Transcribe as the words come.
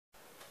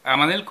I'm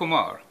Anil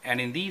Kumar,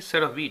 and in these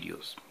set of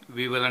videos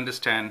we will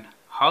understand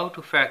how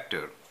to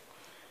factor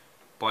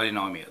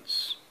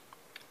polynomials.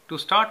 To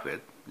start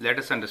with, let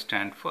us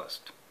understand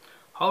first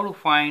how to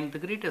find the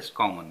greatest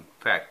common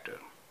factor.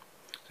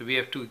 So we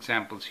have two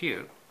examples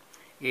here.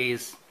 We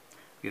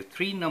have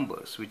three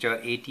numbers which are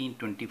 18,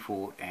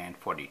 24 and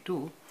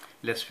 42.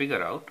 Let's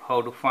figure out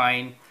how to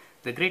find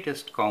the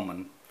greatest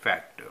common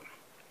factor.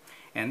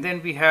 And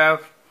then we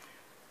have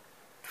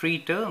three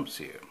terms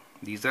here.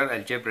 These are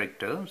algebraic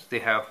terms. They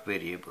have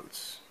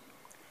variables.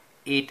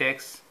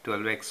 8x,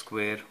 12x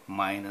squared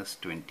minus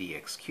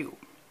 20x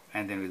cubed.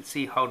 And then we'll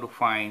see how to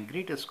find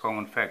greatest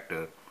common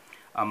factor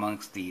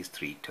amongst these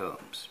three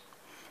terms.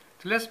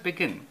 So let's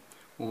begin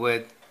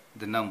with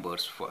the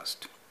numbers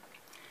first.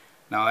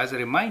 Now, as a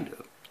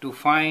reminder, to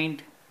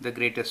find the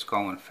greatest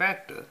common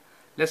factor,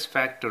 let's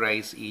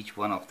factorize each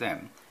one of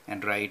them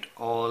and write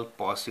all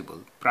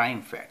possible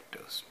prime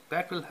factors.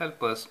 That will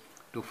help us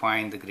to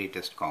find the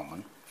greatest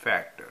common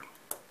factor.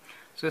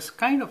 So it's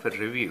kind of a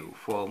review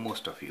for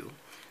most of you.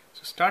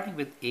 So starting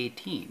with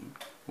 18,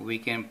 we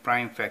can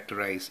prime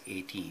factorize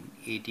 18.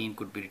 18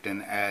 could be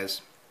written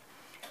as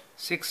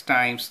 6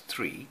 times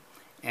 3,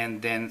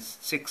 and then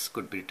 6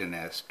 could be written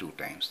as 2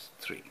 times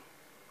 3.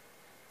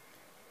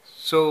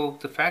 So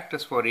the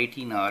factors for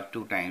 18 are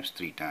 2 times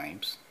 3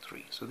 times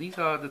 3. So these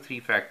are the three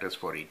factors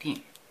for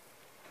 18.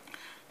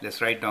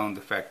 Let's write down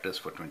the factors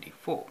for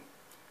 24.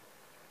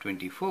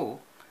 24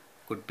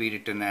 could be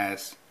written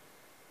as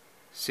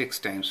 6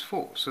 times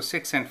 4. So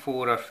 6 and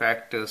 4 are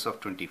factors of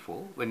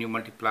 24. When you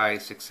multiply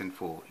 6 and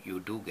 4, you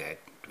do get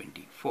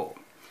 24.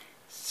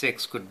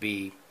 6 could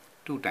be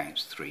 2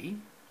 times 3.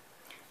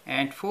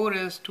 And 4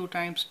 is 2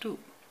 times 2.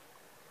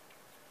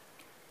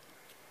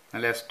 Now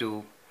let's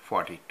do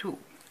 42.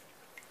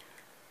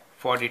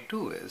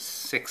 42 is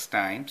 6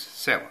 times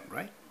 7,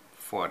 right?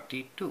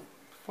 42.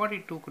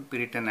 42 could be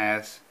written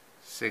as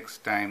 6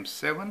 times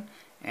 7,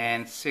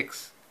 and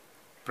 6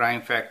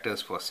 prime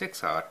factors for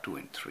 6 are 2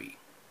 and 3.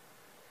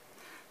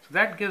 So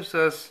that gives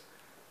us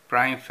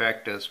prime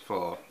factors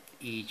for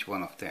each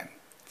one of them.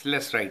 So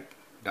let's write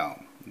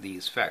down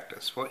these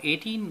factors. For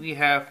 18 we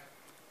have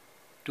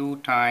 2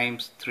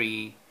 times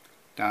 3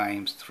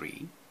 times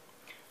 3.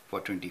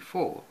 For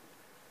 24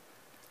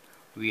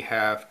 we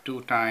have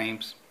 2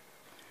 times,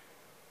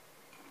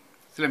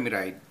 so let me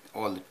write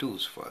all the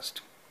 2's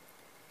first,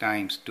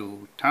 times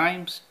 2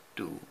 times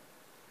 2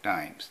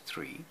 times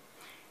 3.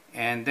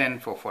 And then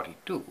for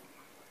 42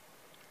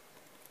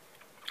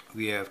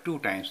 we have 2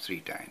 times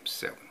 3 times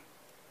 7.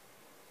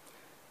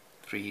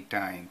 3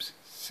 times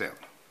 7.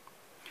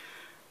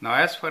 Now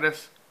as far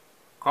as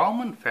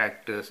common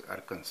factors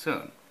are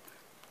concerned,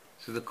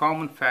 so the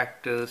common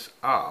factors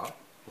are,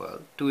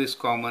 well, 2 is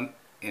common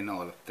in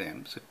all of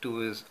them, so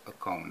 2 is a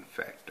common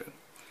factor.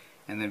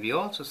 And then we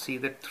also see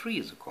that 3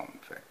 is a common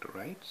factor,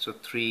 right? So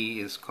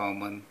 3 is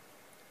common.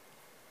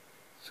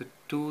 So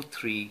 2,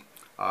 3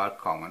 are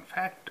common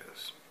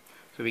factors.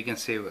 So we can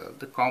say, well,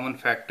 the common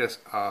factors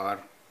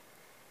are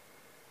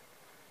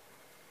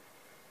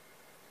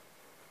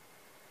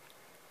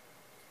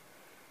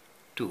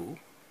 2.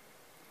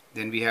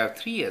 Then we have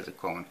 3 as a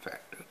common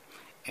factor.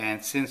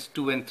 And since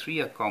 2 and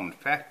 3 are common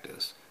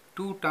factors,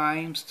 2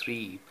 times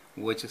 3,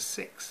 which is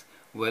 6,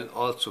 will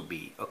also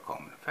be a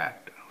common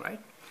factor, right?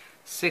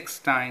 6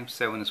 times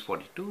 7 is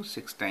 42,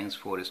 6 times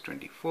 4 is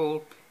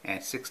 24,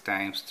 and 6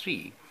 times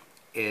 3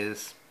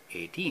 is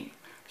 18.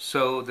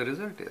 So the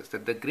result is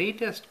that the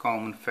greatest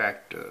common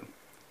factor,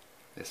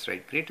 let's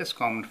write greatest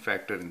common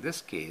factor in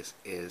this case,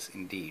 is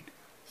indeed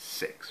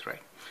 6,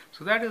 right?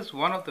 So that is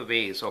one of the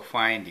ways of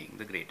finding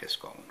the greatest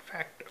common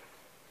factor.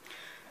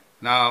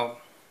 Now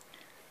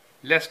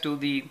let's do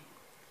the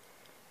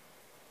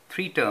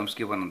three terms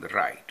given on the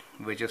right,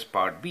 which is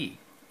part B,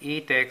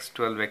 8x,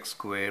 12x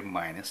squared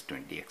minus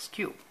 20x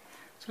cubed.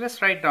 So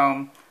let's write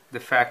down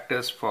the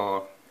factors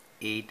for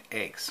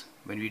 8x.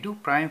 When we do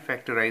prime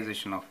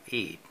factorization of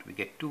 8, we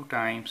get 2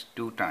 times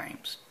 2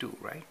 times 2,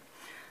 right?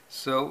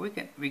 So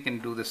we can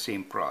do the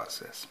same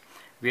process.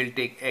 We'll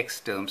take x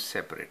terms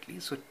separately.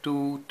 So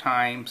 2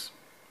 times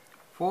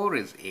 4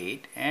 is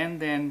 8,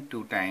 and then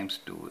 2 times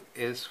 2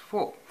 is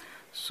 4.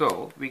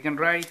 So we can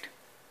write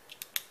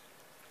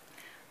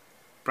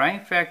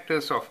prime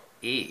factors of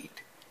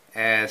 8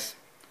 as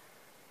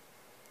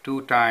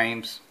 2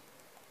 times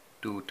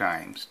 2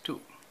 times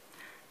 2.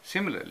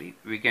 Similarly,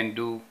 we can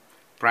do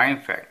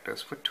prime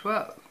factors for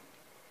 12.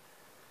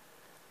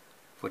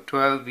 For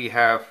 12 we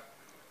have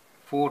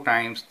 4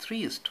 times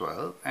 3 is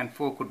 12, and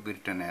 4 could be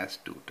written as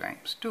 2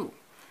 times 2.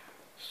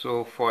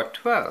 So for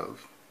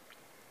 12,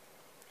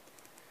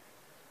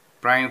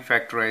 prime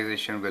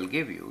factorization will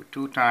give you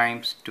 2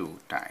 times 2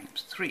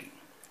 times 3.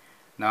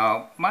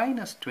 Now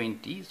minus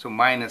 20, so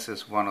minus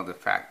is one of the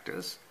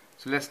factors.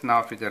 So let's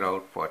now figure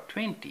out for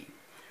 20.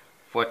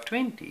 For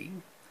 20,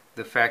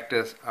 the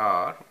factors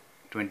are,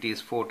 20 is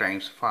 4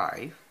 times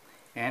 5,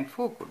 and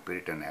 4 could be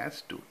written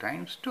as 2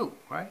 times 2,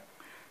 right?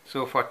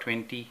 So for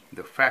 20,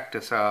 the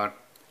factors are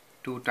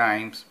 2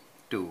 times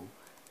 2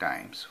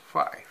 times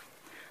 5.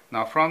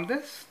 Now from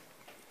this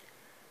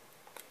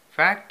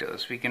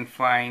factors, we can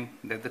find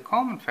that the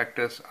common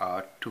factors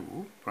are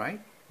 2,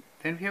 right?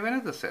 Then we have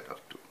another set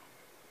of 2.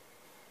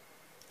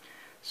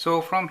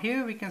 So from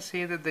here we can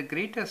say that the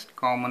greatest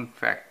common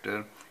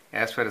factor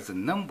as far as the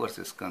numbers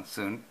is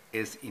concerned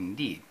is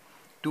indeed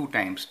 2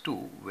 times 2,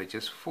 which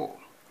is 4.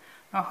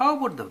 Now how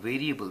about the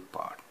variable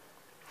part?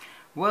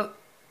 Well,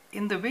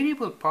 in the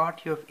variable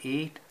part you have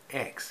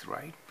 8x,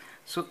 right?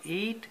 So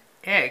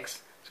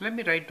 8x, so let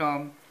me write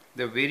down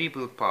the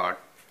variable part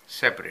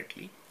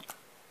separately.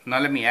 Now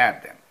let me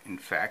add them, in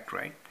fact,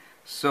 right?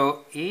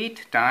 So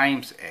 8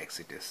 times x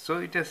it is. So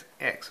it is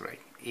x, right?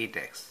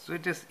 8x. So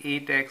it is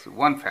 8x,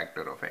 one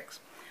factor of x.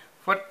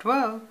 For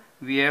 12,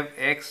 we have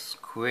x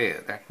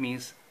squared. That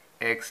means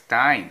x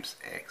times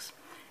x.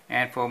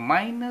 And for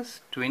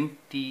minus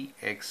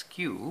 20x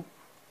cubed,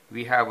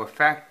 we have a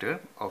factor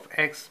of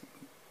x,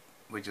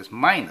 which is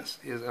minus,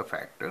 is a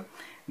factor.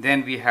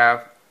 Then we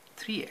have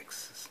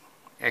 3x,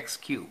 x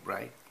cubed,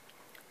 right?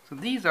 So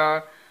these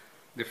are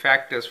the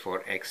factors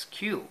for x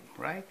cubed,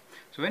 right?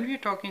 So when we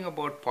are talking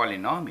about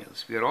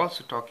polynomials, we are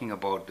also talking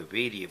about the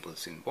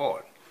variables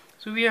involved.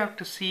 So we have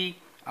to see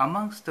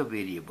amongst the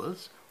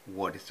variables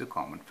what is the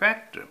common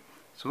factor.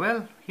 So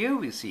well, here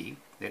we see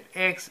that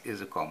x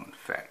is a common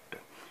factor,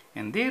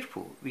 and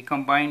therefore we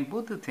combine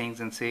both the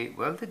things and say,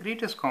 well, the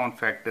greatest common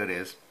factor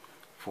is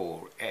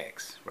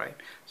 4x, right?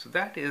 So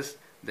that is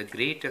the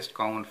greatest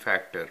common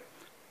factor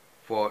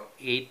for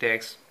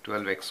 8x,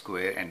 12x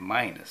squared and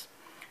minus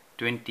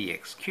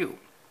 20x cubed.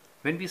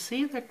 When we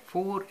say that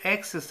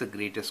 4x is the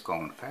greatest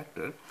common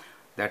factor,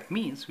 that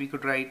means we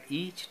could write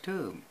each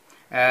term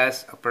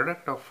as a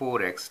product of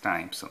 4x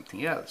times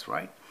something else,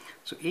 right?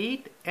 So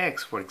 8x,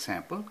 for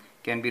example,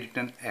 can be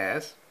written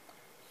as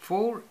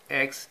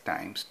 4x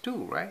times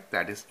 2, right?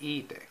 That is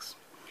 8x.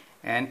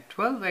 And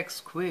 12x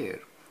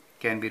squared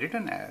can be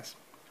written as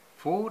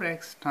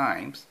 4x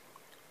times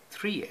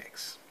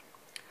 3x.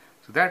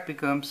 So that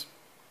becomes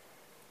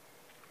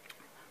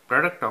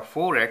product of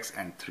 4x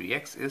and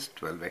 3x is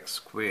 12x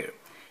squared.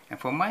 And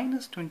for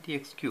minus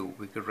 20x cubed,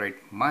 we could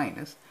write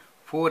minus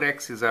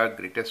 4x is our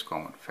greatest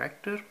common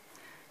factor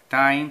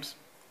times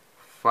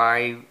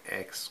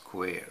 5x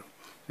squared.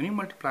 When you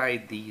multiply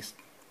these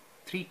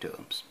three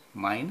terms,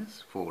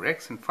 minus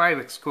 4x and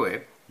 5x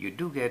squared, you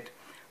do get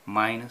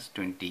minus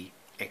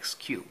 20x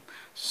cubed.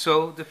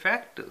 So the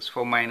factors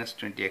for minus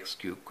 20x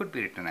cubed could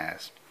be written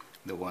as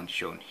the one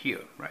shown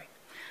here, right?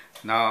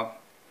 Now,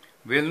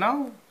 we'll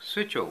now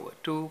switch over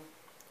to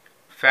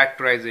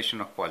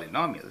factorization of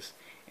polynomials,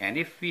 and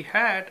if we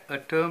had a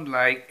term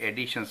like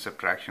addition,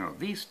 subtraction of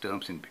these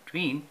terms in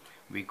between,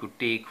 we could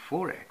take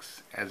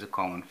 4x as a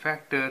common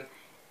factor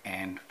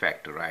and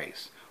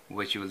factorize,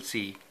 which you will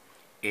see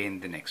in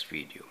the next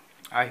video.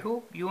 I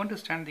hope you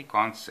understand the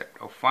concept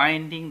of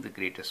finding the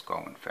greatest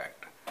common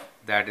factor.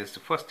 That is the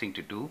first thing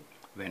to do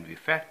when we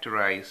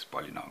factorize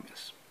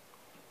polynomials.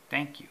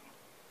 Thank you.